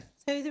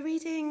So the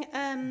reading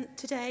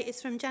today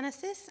is from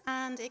Genesis,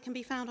 and it can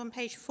be found on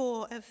page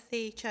 4 of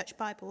the Church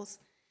Bibles.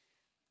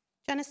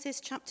 Genesis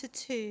chapter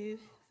 2,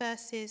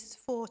 verses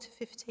 4 to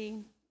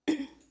 15.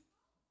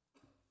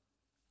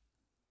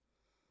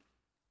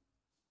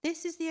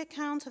 This is the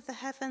account of the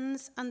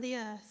heavens and the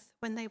earth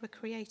when they were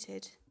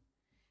created,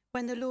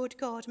 when the Lord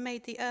God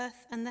made the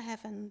earth and the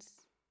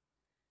heavens.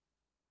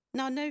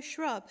 Now no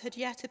shrub had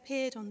yet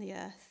appeared on the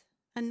earth,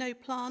 and no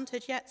plant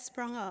had yet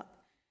sprung up,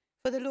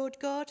 for the Lord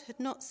God had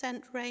not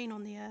sent rain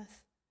on the earth,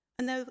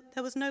 and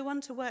there was no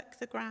one to work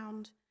the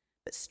ground,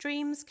 but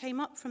streams came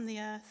up from the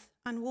earth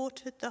and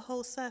watered the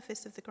whole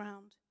surface of the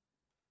ground.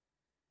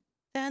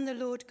 Then the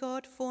Lord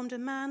God formed a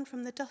man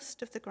from the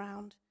dust of the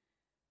ground,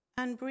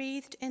 and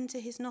breathed into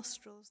his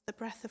nostrils the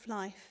breath of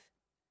life,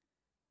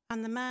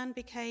 and the man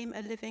became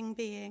a living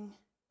being.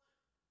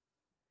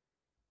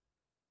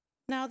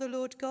 Now the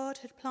Lord God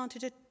had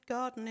planted a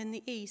garden in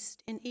the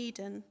east, in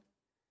Eden,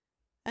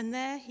 and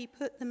there he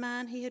put the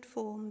man he had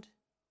formed.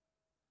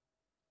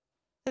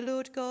 The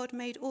Lord God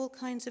made all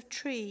kinds of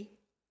tree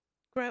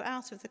grow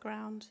out of the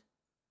ground,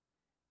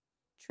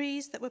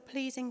 trees that were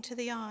pleasing to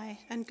the eye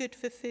and good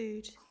for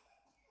food.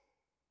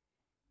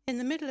 In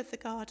the middle of the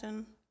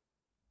garden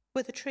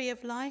were the tree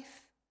of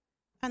life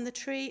and the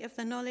tree of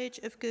the knowledge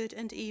of good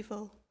and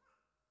evil.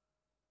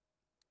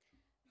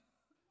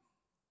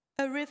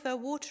 A river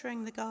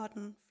watering the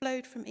garden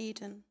flowed from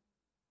Eden.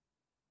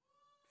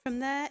 From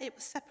there it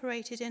was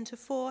separated into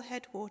 4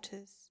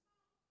 headwaters.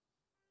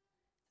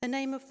 The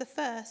name of the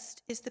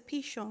first is the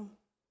Pishon.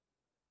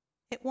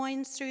 It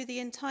winds through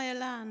the entire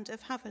land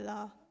of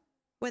Havilah,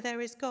 where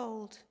there is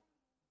gold.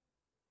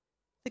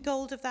 The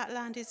gold of that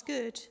land is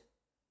good.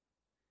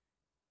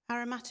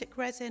 Aromatic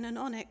resin and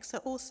onyx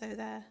are also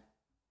there.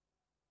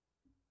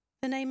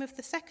 The name of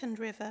the second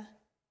river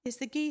is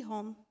the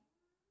Gihon.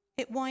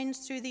 It winds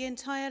through the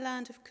entire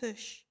land of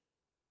Cush.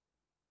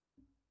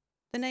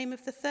 The name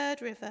of the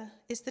third river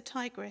is the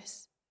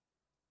Tigris.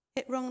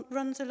 It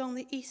runs along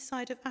the east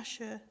side of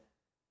Ashur,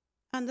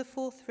 and the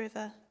fourth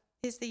river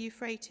is the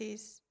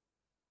Euphrates.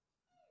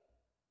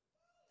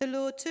 The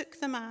Lord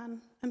took the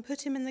man and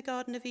put him in the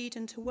Garden of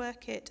Eden to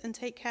work it and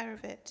take care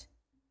of it.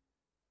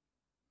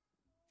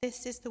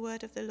 This is the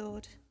word of the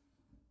Lord.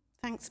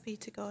 Thanks be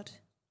to God.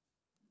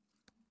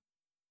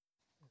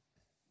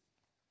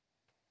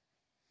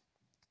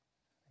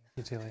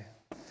 Thank you, Julie.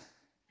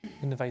 I'm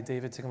going to invite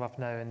David to come up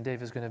now, and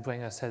David's going to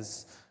bring us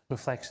his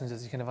reflections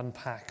as he kind of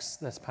unpacks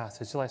this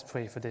passage. So let's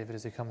pray for David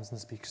as he comes and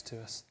speaks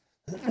to us.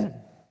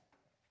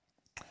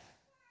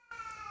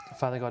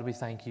 Father God, we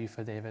thank you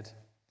for David.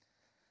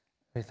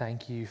 We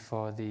thank you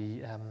for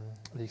the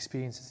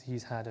experiences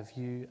he's had of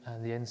you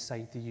and the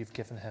insight that you've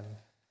given him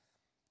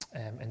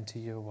into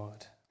your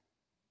word.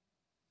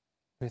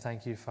 We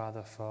thank you,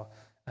 Father, for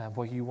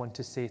what you want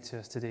to say to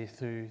us today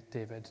through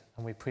David,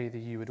 and we pray that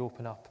you would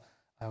open up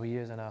our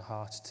ears and our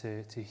hearts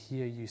to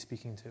hear you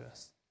speaking to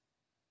us.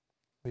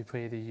 We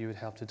pray that you would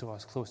help to draw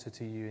us closer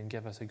to you and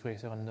give us a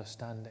greater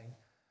understanding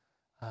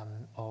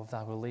of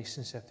that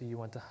relationship that you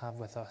want to have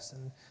with us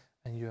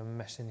and your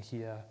mission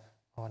here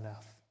on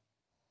earth.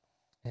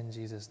 In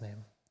Jesus'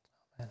 name,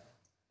 amen.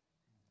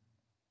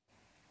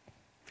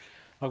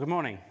 Well, good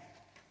morning.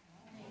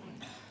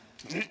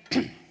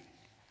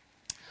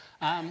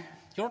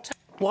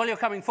 While you're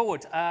coming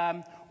forward,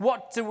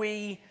 what do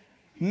we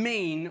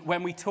mean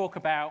when we talk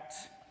about...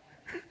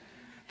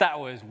 That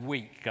was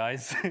weak,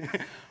 guys.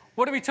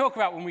 What do we talk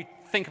about when we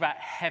think about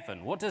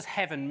heaven? What does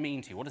heaven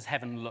mean to you? What does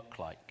heaven look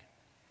like?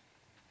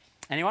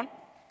 Anyone?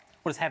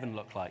 What does heaven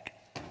look like?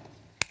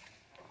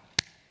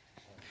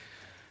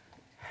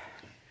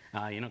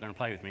 You're not going to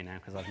play with me now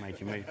because I've made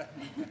you move.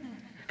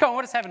 Come on,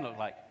 what does heaven look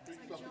like?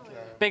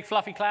 Big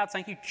fluffy clouds,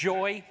 thank you.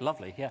 Joy,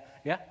 lovely,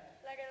 yeah.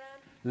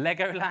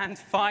 Legoland,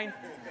 fine.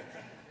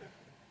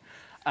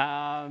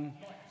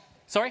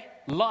 Sorry?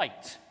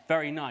 Light,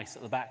 very nice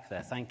at the back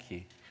there, thank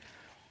you.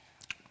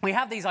 We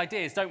have these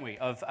ideas, don't we,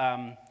 of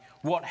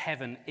what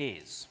heaven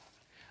is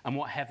and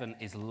what heaven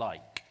is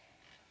like.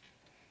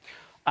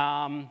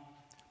 But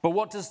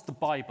what does the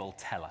Bible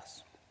tell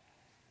us?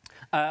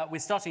 We're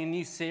starting a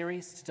new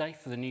series today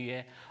for the new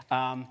year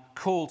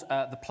called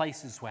The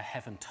Places Where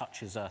Heaven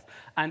Touches Earth.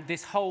 And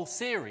this whole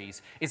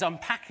series is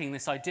unpacking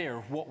this idea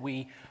of what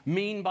we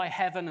mean by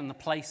heaven and the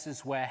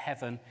places where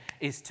heaven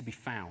is to be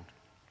found.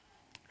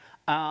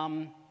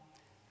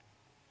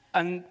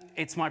 And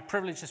it's my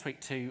privilege this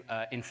week to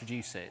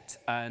introduce it.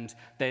 And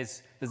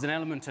there's an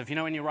element of,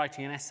 when you're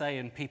writing an essay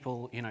and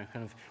people, kind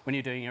of, when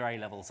you're doing your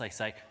A-levels, they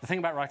say, the thing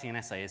about writing an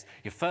essay is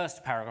your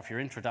first paragraph,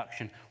 your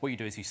introduction, what you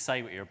do is you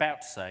say what you're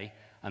about to say,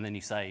 and then you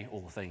say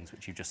all the things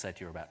which you just said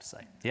you're about to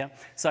say. Yeah?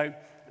 So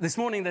this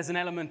morning there's an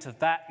element of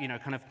that,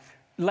 kind of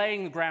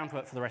laying the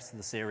groundwork for the rest of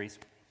the series.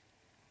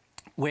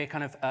 We're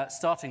kind of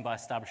starting by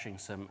establishing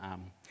some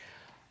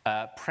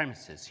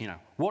premises.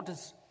 What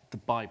does the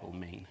Bible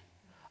mean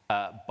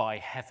by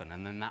heaven?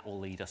 And then that will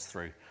lead us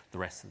through the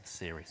rest of the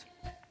series.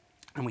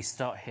 And we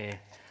start here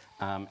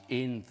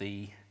in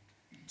the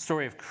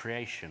story of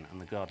creation and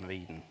the Garden of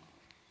Eden.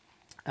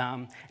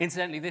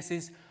 Incidentally, this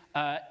is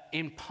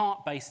in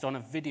part based on a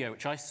video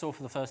which I saw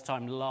for the first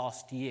time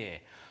last year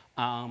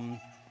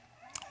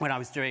when I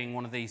was doing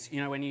one of these,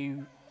 when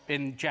you,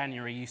 in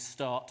January, you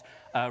start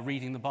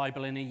reading the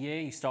Bible in a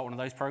year, you start one of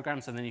those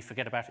programs and then you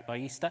forget about it by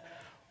Easter.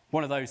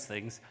 One of those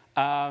things.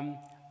 And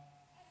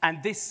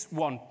this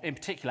one in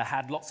particular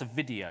had lots of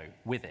video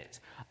with it.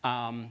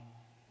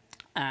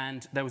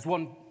 And there was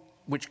one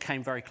which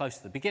came very close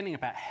to the beginning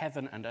about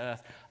heaven and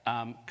earth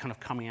kind of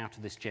coming out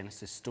of this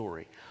Genesis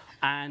story.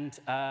 And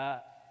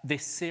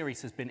this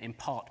series has been in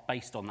part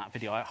based on that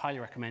video. I highly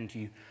recommend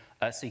you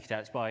seek it out.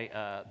 It's by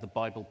the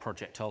Bible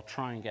Project. I'll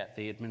try and get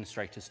the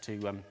administrators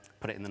to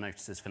put it in the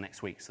notices for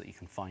next week so that you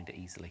can find it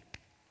easily.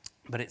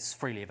 But it's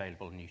freely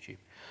available on YouTube.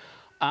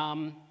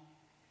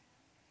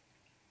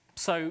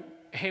 So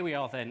here we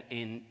are then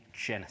in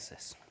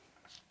Genesis.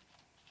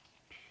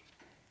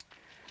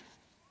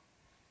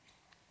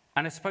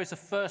 And I suppose the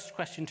first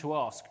question to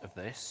ask of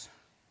this,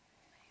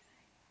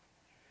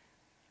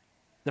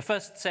 the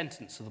first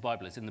sentence of the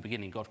Bible is, in the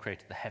beginning, God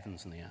created the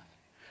heavens and the earth.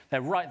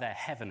 They're right there,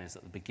 heaven is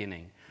at the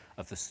beginning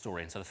of the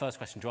story. And so the first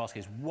question to ask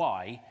is,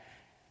 why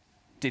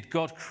did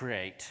God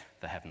create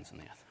the heavens and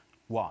the earth?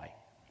 Why?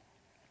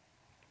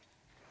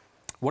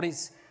 What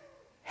is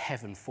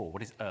heaven for?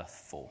 What is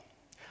earth for?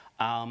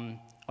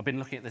 I've been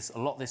looking at this a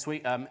lot this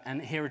week,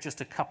 and here are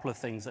just a couple of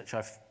things which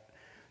I've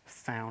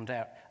found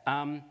out.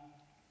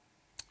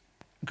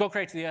 God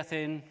created the earth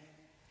in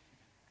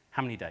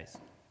how many days?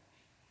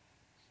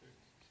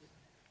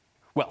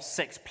 Well,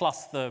 6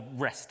 plus the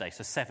rest day,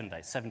 so 7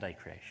 days, 7-day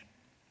creation.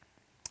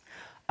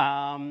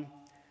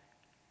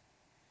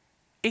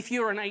 If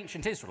you're an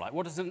ancient Israelite,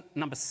 what does the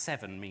number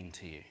 7 mean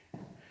to you?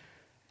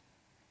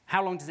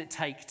 How long does it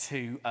take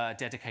to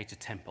dedicate a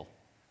temple?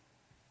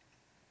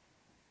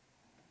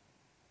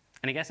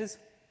 Any guesses?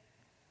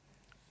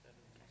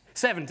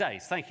 7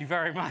 days. Thank you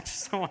very much.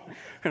 Someone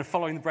kind of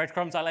following the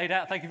breadcrumbs I laid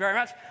out. Thank you very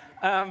much.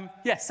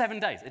 7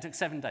 days. It took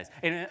 7 days.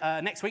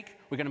 Next week,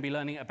 we're going to be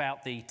learning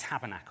about the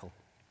tabernacle,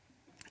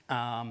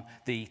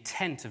 the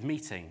tent of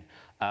meeting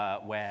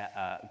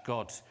where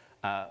God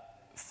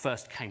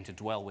first came to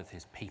dwell with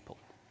his people.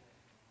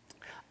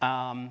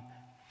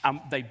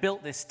 They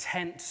built this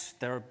tent.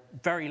 There are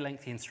very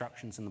lengthy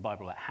instructions in the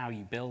Bible about how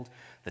you build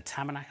the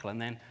tabernacle,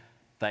 and then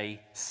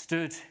they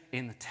stood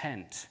in the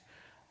tent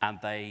and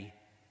they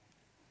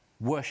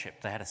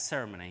worshipped. They had a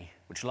ceremony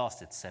which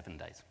lasted 7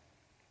 days.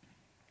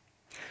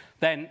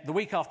 Then the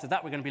week after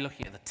that, we're going to be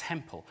looking at the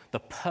temple, the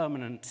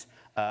permanent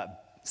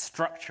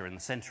structure in the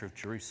center of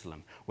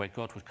Jerusalem where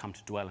God would come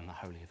to dwell in the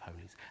Holy of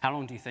Holies. How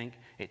long do you think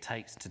it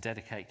takes to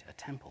dedicate a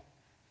temple?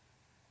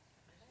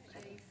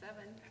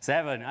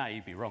 7? Ah,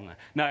 you'd be wrong there.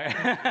 No,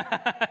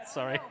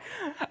 sorry.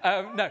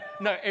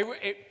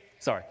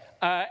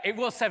 It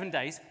was 7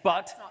 days,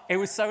 but it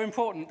was so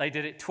important they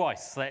did it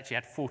twice. So they actually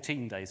had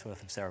 14 days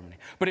worth of ceremony.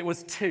 But it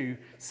was 2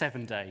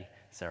 7-day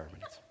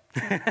ceremonies.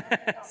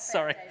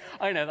 Sorry,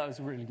 I know that was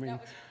really mean.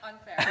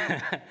 That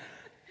was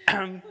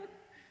unfair.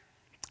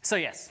 So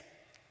yes,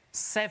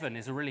 7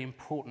 is a really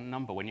important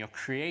number when you're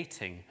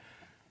creating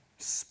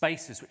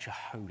spaces which are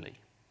holy.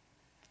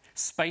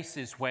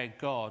 Spaces where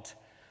God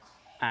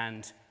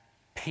and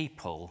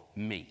people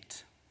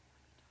meet.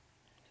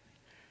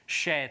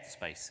 Shared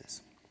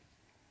spaces.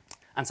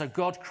 And so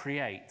God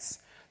creates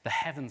the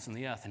heavens and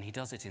the earth, and he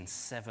does it in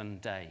 7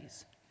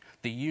 days.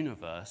 The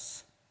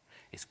universe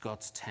is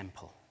God's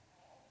temple.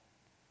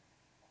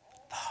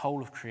 The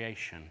whole of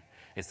creation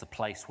is the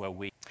place where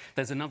we...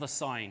 There's another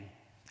sign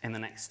in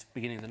the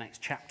beginning of the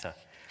next chapter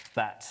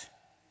that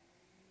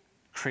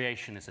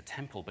creation is a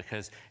temple,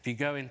 because if you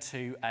go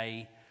into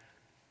a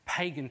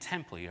pagan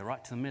temple, you're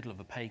right to the middle of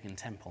a pagan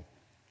temple.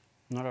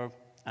 Not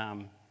a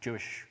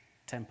Jewish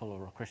temple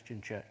or a Christian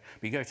church.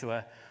 But you go to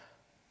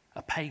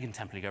a pagan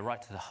temple, you go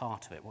right to the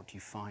heart of it. What do you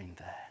find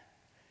there?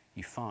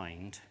 You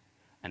find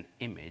an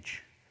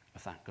image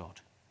of that God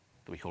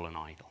that we call an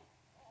idol.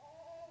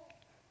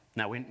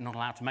 Now, we're not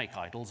allowed to make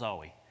idols, are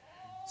we?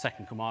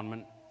 Second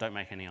commandment, don't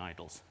make any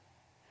idols.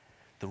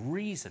 The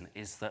reason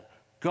is that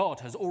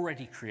God has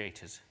already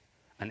created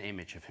an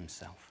image of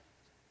himself.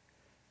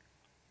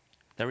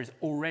 There is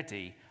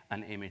already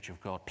an image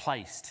of God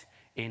placed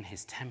in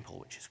his temple,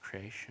 which is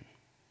creation.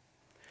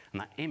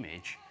 And that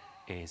image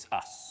is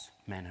us,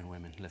 men and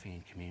women living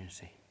in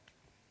community.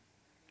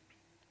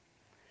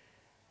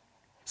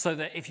 So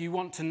that if you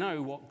want to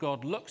know what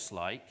God looks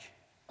like,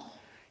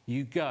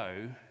 you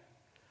go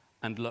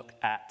and look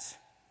at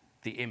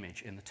the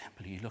image in the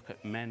temple. You look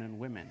at men and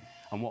women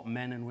and what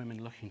men and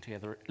women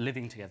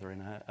living together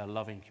in a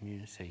loving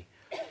community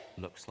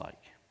looks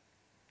like.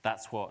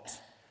 That's what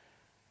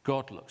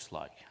God looks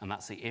like, and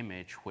that's the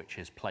image which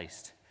is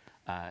placed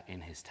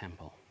in his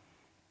temple.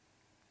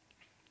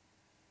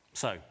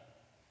 So,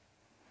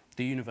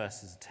 the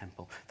universe is a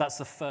temple. That's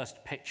the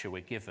first picture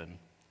we're given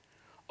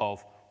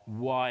of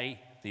why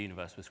the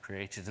universe was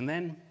created. And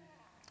then,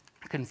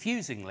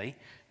 confusingly,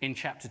 in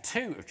chapter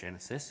 2 of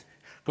Genesis,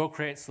 God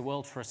creates the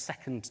world for a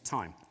second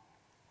time.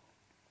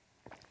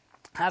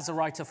 Has the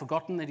writer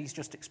forgotten that he's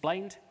just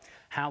explained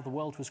how the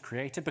world was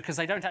created? Because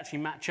they don't actually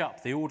match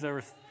up. The order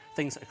of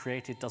things that are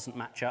created doesn't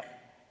match up?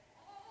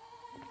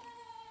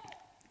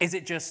 Is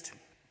it just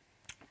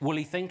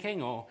woolly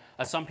thinking, or,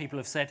 as some people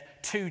have said,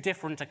 two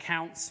different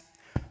accounts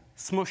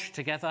smushed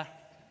together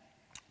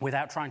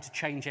without trying to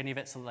change any of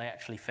it so that they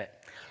actually fit?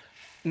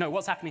 No,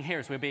 what's happening here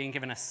is we're being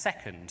given a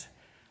second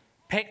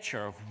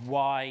picture of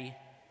why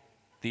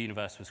the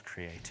universe was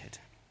created.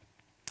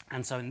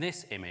 And so in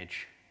this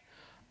image,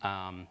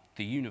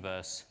 the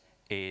universe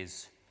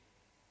is,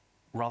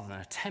 rather than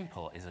a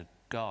temple, is a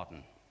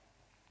garden.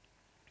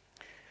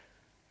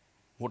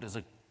 What's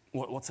a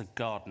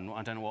garden?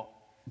 I don't know what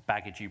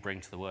baggage you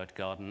bring to the word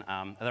garden.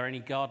 Are there any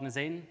gardeners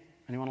in?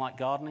 Anyone like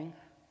gardening?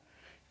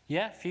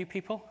 Yeah, a few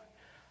people?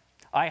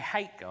 I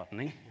hate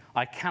gardening.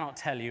 I cannot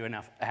tell you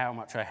enough how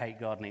much I hate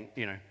gardening.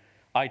 You know,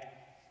 I'd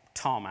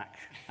tarmac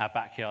our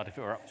backyard if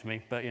it were up to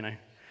me, but, you know,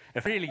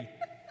 if really...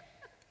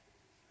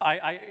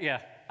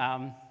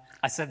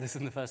 I said this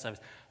in the first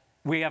service.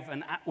 We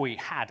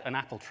had an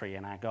apple tree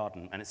in our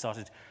garden, and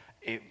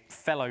it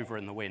fell over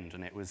in the wind,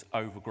 and it was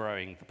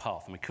overgrowing the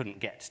path, and we couldn't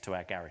get to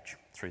our garage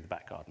through the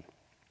back garden.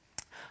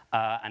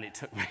 And it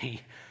took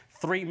me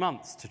 3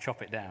 months to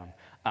chop it down.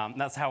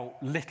 That's how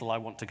little I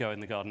want to go in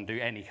the garden and do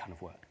any kind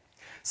of work.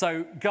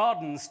 So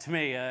gardens, to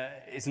me,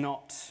 is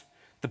not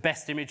the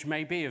best image,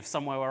 maybe, of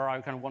somewhere where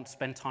I kind of want to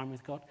spend time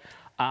with God.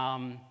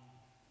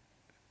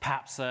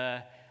 Perhaps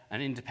an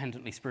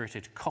independently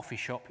spirited coffee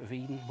shop of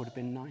Eden would have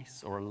been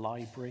nice, or a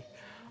library.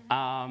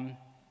 But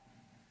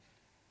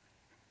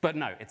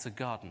no, it's a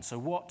garden. So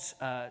what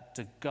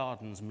do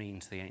gardens mean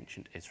to the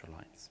ancient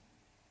Israelites?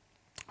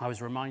 I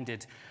was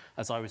reminded,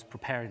 as I was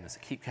preparing this,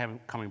 it keeps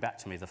coming back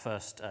to me, the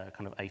first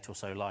kind of 8 or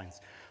so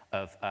lines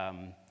of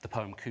the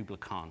poem Kubla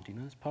Khan. Do you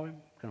know this poem?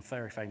 Kind of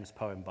very famous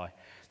poem by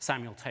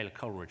Samuel Taylor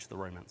Coleridge, the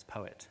Romance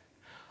poet.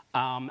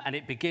 And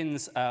it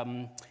begins,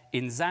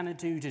 in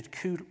Xanadu did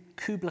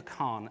Kubla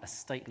Khan a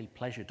stately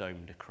pleasure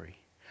dome decree,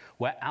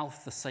 where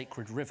Alph the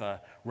sacred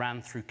river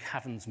ran through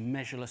caverns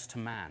measureless to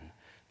man,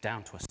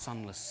 down to a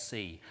sunless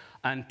sea,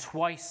 and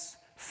twice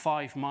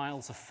 5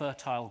 miles of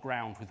fertile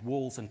ground with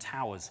walls and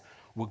towers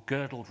were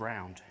girdled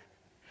round,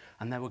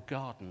 and there were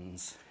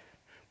gardens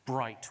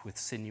bright with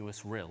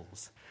sinuous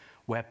rills,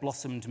 where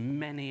blossomed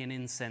many an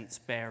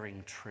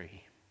incense-bearing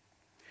tree.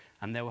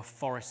 And there were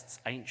forests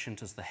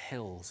ancient as the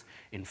hills,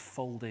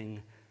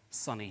 enfolding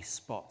sunny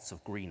spots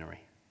of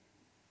greenery.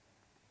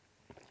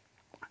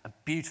 A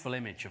beautiful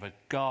image of a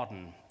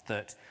garden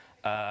that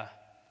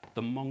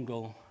the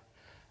Mongol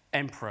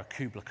Emperor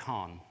Kubla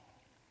Khan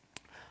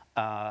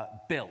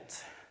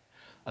built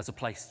as a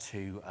place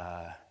to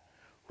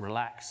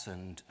relax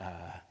and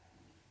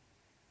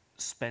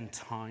spend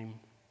time.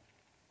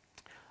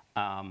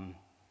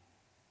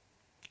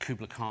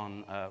 Kubla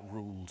Khan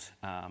ruled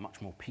a much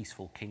more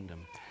peaceful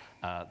kingdom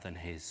than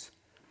his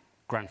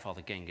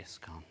grandfather Genghis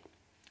Khan,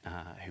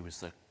 who was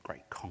the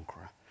great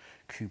conqueror.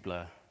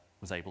 Kubla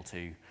was able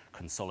to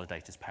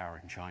consolidate his power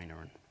in China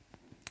and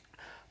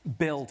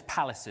build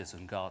palaces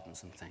and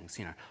gardens and things.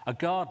 You know, a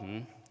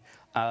garden,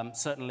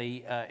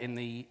 certainly in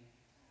the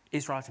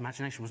Israelite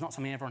imagination, was not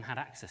something everyone had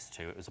access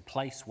to. It was a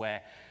place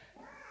where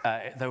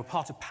they were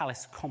part of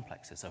palace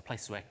complexes, so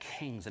places where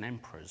kings and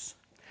emperors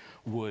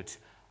would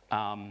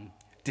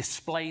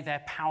display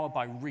their power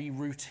by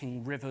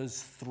rerouting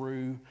rivers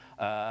through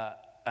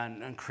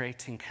and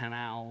creating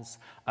canals.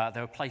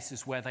 There were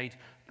places where they'd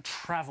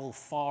travel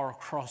far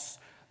across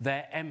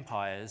their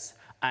empires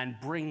and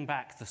bring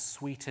back the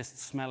sweetest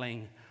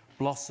smelling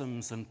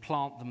blossoms and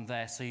plant them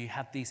there. So you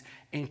had these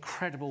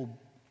incredible,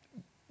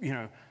 you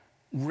know,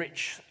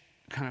 rich,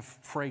 kind of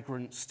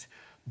fragranced,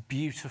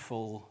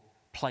 beautiful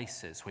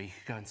places where you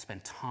could go and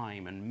spend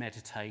time and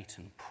meditate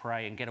and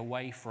pray and get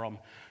away from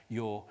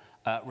your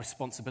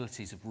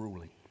responsibilities of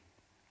ruling.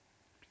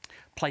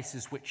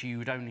 Places which you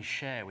would only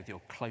share with your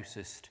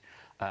closest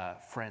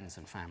friends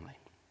and family.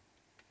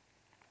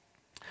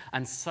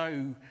 And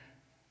so,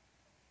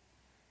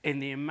 in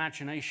the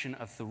imagination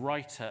of the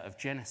writer of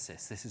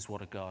Genesis, this is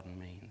what a garden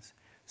means.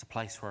 It's a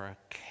place where a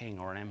king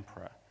or an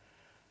emperor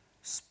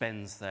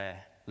spends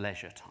their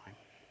leisure time.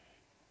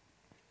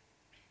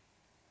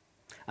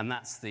 And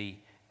that's the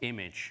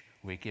image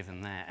we're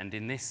given there. And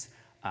in this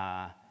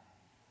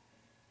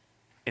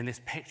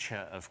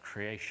picture of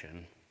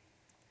creation,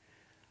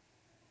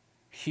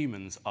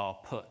 humans are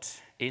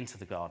put into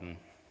the garden.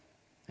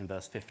 In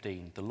verse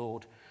 15, the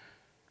Lord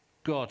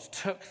God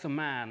took the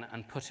man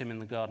and put him in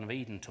the Garden of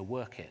Eden to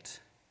work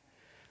it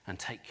and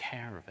take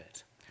care of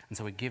it. And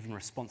so we're given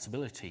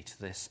responsibility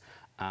to this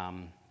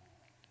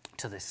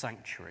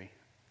sanctuary.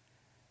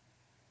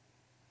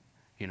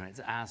 You know, it's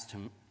as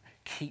to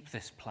keep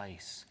this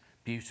place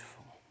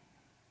beautiful,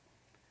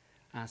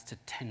 as to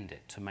tend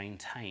it, to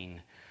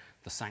maintain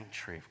the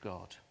sanctuary of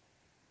God.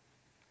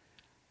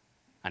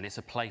 And it's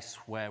a place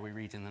where we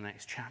read in the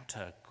next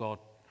chapter, God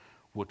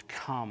would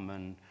come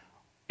and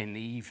in the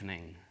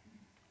evening,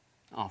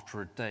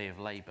 after a day of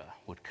labor,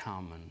 would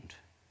come and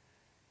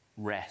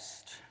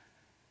rest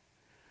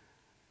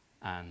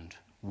and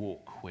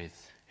walk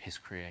with his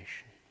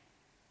creation.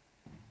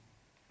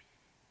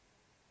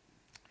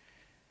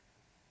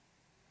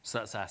 So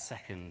that's our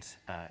second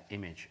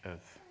image of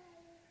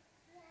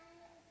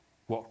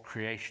what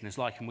creation is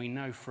like. And we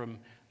know from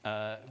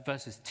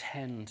verses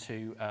 10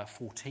 to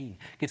 14,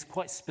 it gives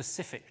quite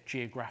specific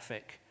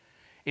geographic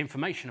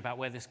information about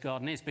where this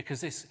garden is, because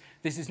this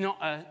is not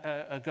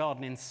a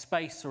garden in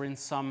space or in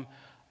some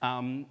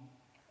kind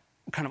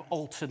of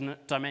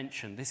alternate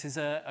dimension. This is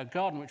a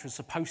garden which was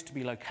supposed to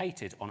be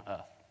located on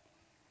Earth.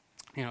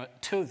 You know,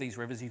 2 of these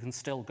rivers you can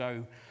still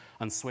go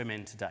and swim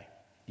in today.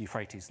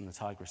 Euphrates and the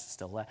Tigris are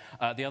still there.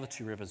 The other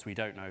 2 rivers, we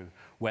don't know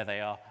where they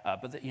are,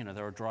 but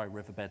there are dry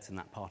riverbeds in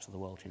that part of the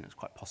world. It's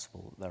quite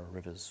possible that there are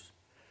rivers.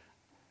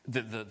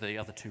 The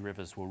other 2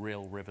 rivers were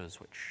real rivers,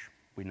 which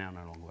we now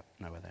no longer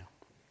know where they are.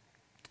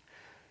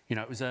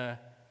 It was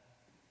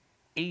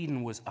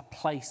Eden was a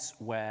place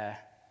where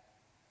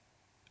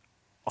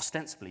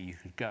ostensibly you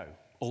could go,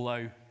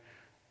 although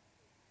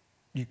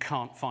you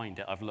can't find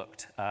it. I've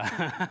looked.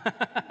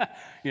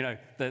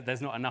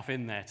 There's not enough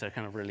in there to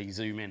kind of really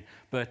zoom in.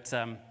 But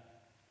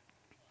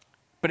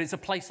it's a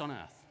place on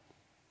earth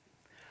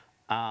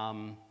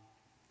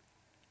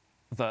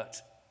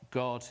that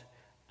God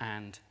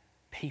and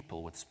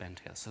people would spend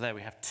together. So there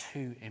we have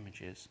 2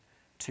 images,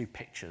 2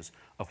 pictures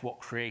of what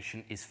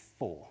creation is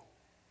for.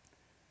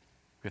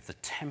 We have the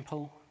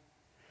temple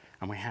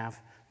and we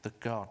have the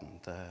garden,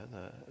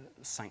 the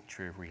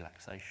sanctuary of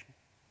relaxation.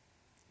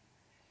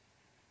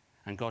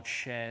 And God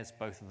shares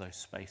both of those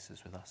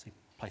spaces with us. He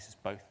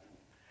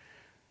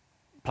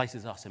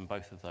places us in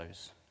both of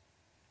those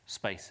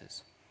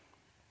spaces.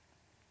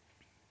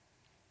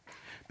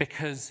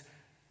 Because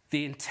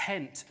the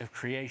intent of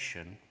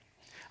creation,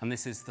 and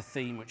this is the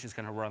theme which is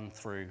going to run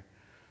through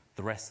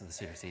the rest of the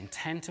series, the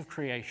intent of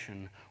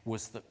creation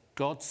was that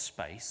God's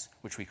space,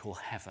 which we call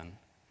heaven,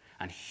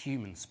 and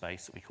human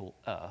space, that we call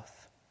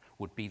earth,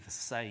 would be the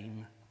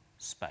same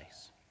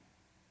space.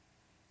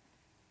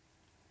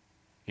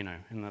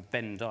 In the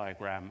Venn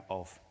diagram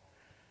of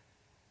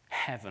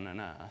heaven and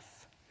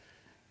earth,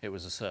 it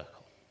was a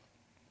circle.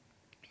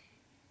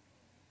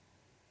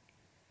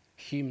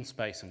 Human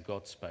space and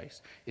God's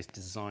space is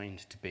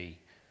designed to be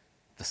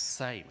the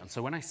same. And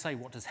so when I say,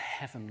 what does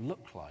heaven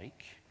look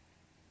like?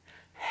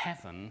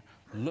 Heaven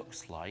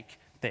looks like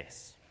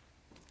this.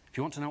 If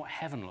you want to know what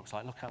heaven looks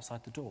like, look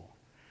outside the door.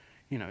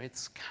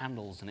 It's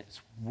candles and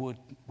it's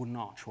wooden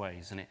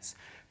archways and it's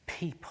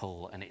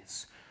people and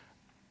it's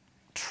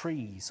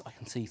trees I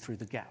can see through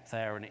the gap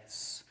there, and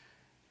it's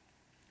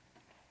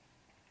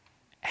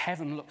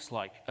heaven looks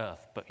like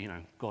earth, but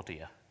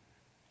gaudier.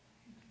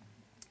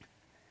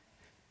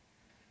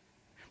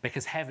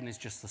 Because heaven is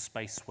just the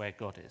space where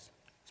God is,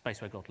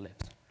 space where God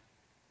lives.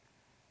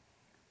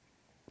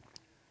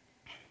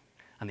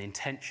 And the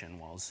intention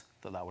was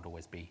that would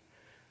always be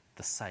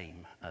the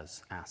same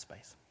as our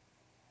space.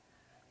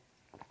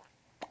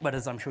 But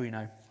as I'm sure you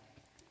know,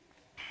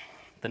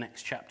 the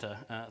next chapter,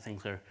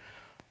 things go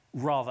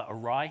rather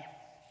awry.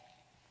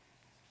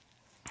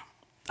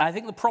 I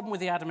think the problem with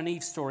the Adam and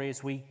Eve story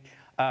is we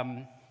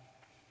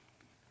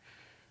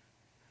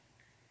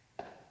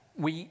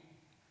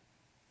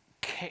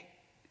kick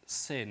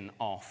sin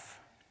off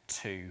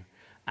to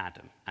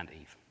Adam and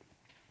Eve.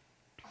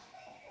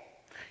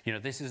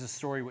 This is a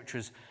story which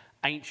was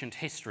ancient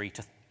history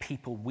to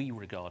people we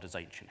regard as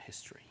ancient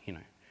history.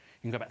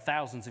 You can go back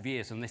thousands of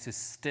years, and this is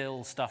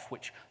still stuff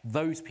which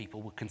those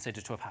people would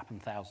consider to have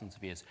happened thousands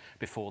of years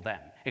before them.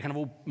 It kind of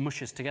all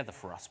mushes together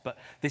for us, but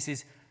this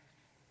is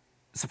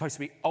supposed to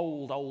be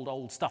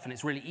old stuff, and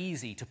it's really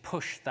easy to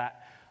push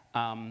that,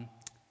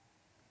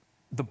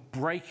 the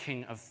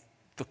breaking of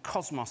the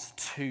cosmos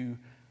to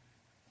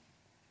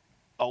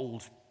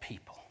old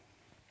people.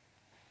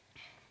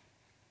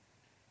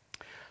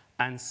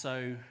 And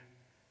so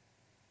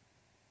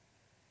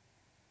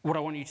what I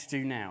want you to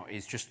do now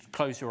is just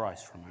close your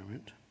eyes for a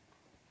moment.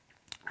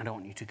 And I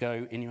want you to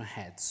go in your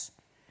heads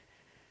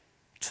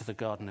to the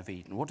Garden of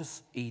Eden. What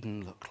does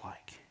Eden look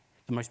like?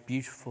 The most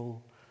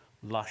beautiful,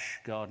 lush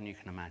garden you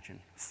can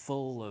imagine,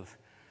 full of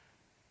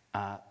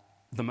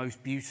the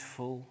most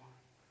beautiful,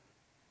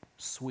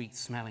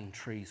 sweet-smelling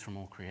trees from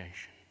all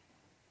creation.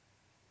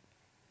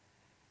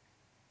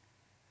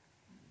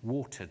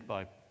 Watered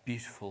by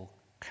beautiful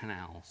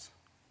canals.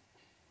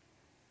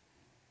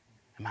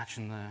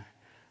 Imagine the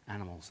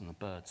animals and the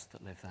birds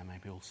that live there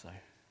maybe also.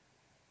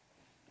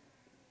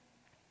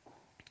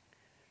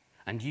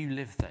 And you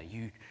live there,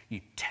 you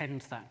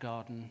tend that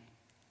garden,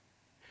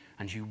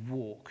 and you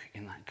walk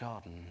in that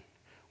garden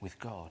with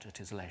God at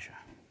his leisure.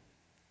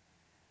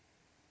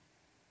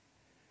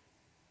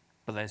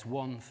 But there's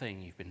one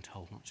thing you've been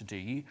told not to do.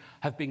 You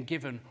have been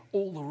given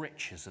all the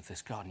riches of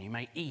this garden. You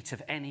may eat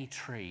of any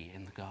tree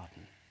in the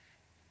garden.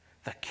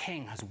 The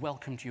king has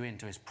welcomed you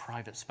into his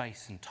private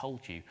space and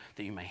told you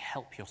that you may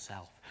help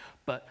yourself.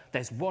 But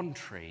there's one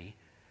tree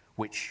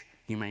which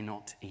you may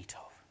not eat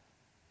of.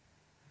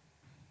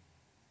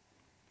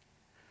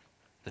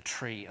 The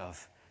tree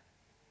of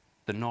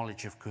the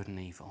knowledge of good and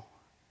evil.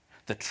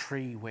 The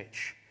tree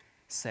which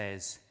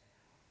says,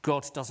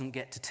 God doesn't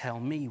get to tell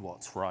me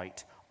what's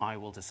right, I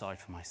will decide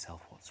for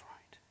myself what's right.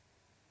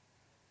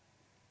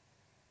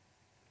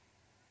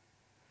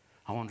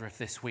 I wonder if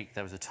this week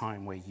there was a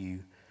time where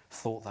you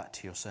thought that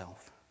to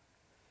yourself.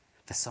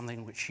 There's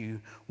something which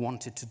you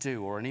wanted to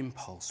do, or an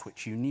impulse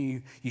which you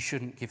knew you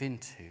shouldn't give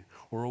into,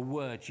 or a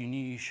word you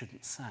knew you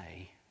shouldn't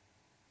say.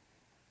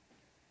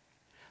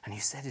 And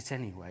you said it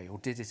anyway, or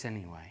did it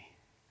anyway.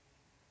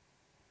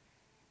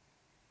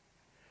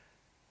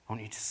 I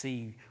want you to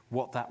see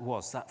what that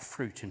was, that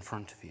fruit in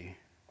front of you.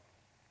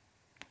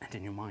 And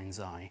in your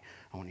mind's eye,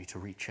 I want you to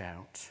reach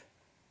out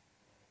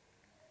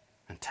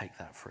and take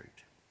that fruit.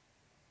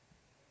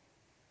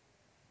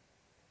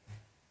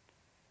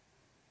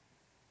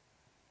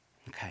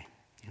 Okay,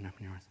 you can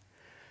open your eyes.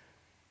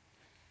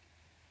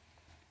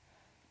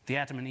 The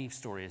Adam and Eve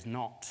story is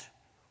not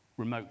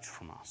remote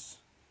from us.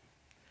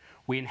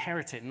 We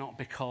inherit it not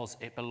because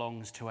it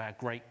belongs to our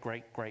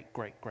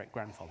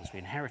great-great-great-great-great-grandfathers. We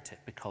inherit it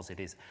because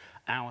it is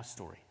our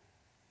story.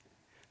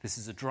 This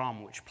is a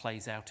drama which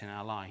plays out in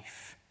our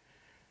life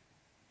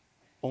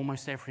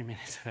almost every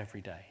minute of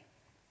every day.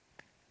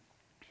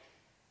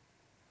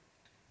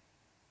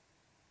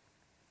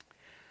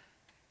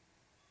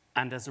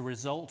 And as a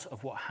result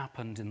of what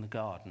happened in the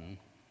garden,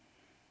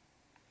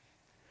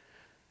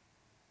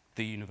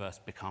 the universe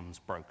becomes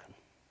broken.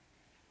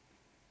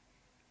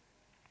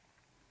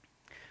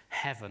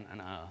 Heaven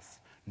and earth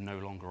no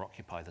longer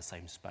occupy the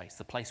same space.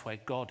 The place where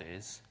God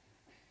is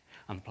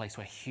and the place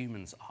where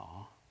humans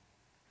are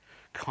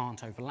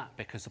can't overlap,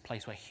 because the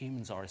place where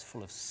humans are is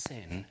full of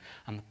sin,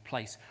 and the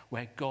place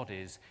where God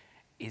is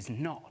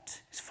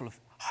not. It's full of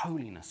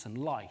holiness and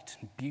light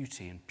and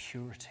beauty and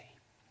purity.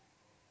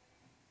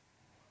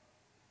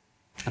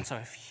 And so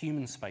if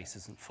human space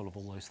isn't full of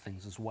all those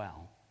things as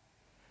well,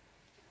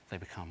 they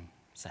become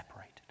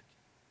separated.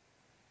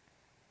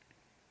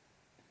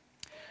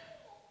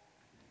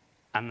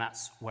 And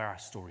that's where our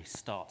story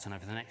starts. And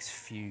over the next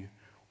few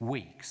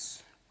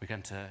weeks, we're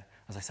going to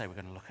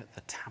look at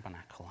the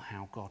tabernacle,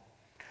 how God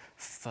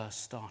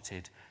first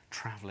started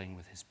traveling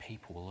with his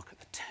people. We'll look at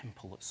the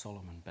temple that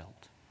Solomon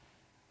built,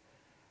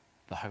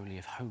 the Holy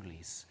of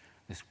Holies,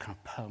 this kind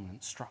of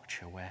permanent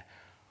structure where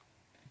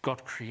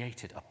God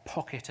created a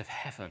pocket of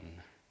heaven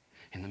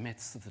in the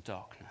midst of the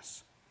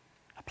darkness,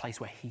 a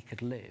place where he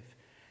could live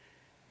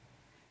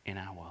in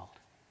our world.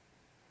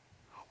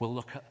 We'll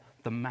look at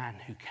the man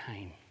who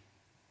came,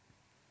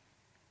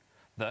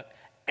 that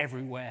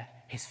everywhere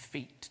his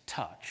feet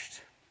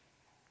touched,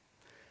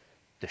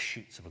 the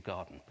shoots of a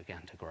garden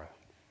began to grow.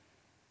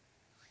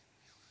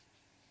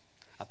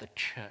 At the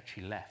church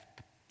he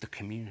left, the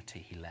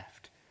community he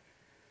left,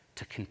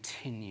 to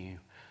continue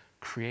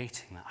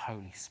creating that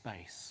holy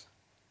space.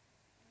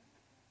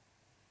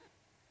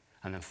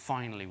 And then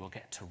finally we'll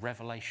get to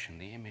Revelation,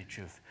 the image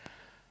of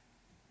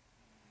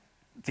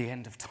the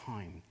end of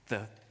time,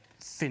 the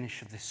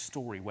finish of this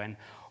story, when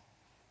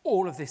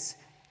all of this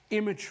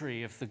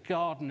imagery of the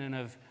garden and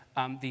of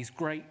these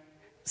great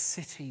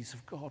cities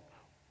of God,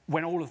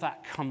 when all of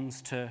that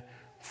comes to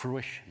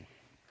fruition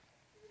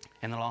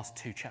in the last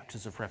 2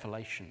 chapters of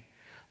Revelation,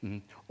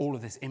 and all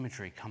of this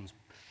imagery comes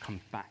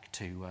back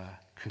to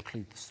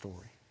conclude the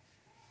story.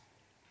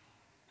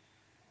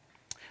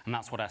 And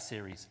that's what our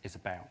series is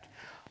about.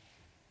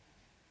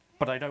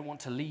 But I don't want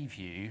to leave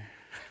you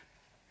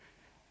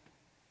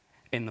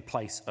in the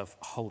place of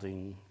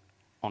holding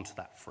onto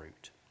that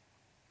fruit,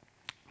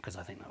 because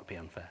I think that would be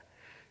unfair.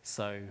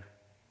 So,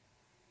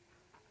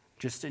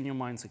 just in your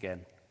minds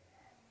again,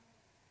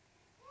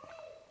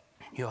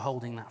 you're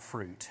holding that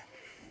fruit.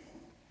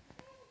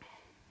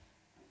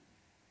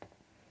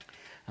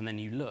 And then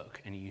you look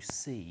and you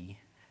see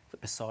that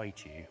beside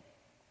you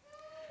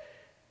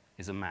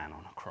is a man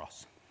on a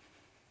cross.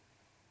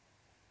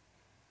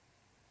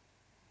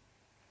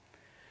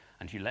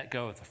 And you let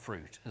go of the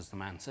fruit as the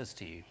man says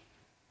to you,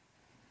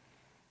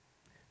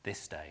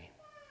 "This day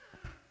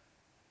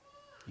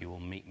you will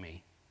meet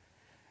me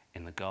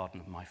in the garden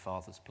of my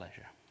Father's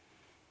pleasure."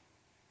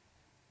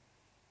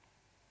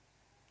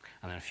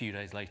 And then a few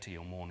days later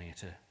you're mourning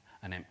at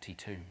an empty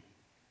tomb.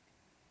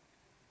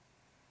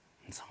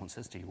 And someone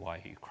says to you, "Why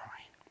are you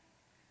crying?"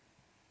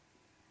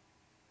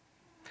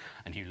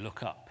 And you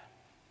look up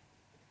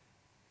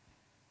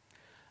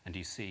and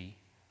you see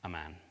a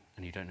man,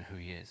 and you don't know who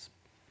he is,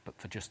 but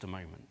for just a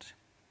moment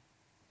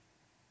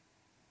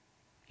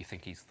you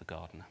think he's the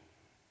gardener.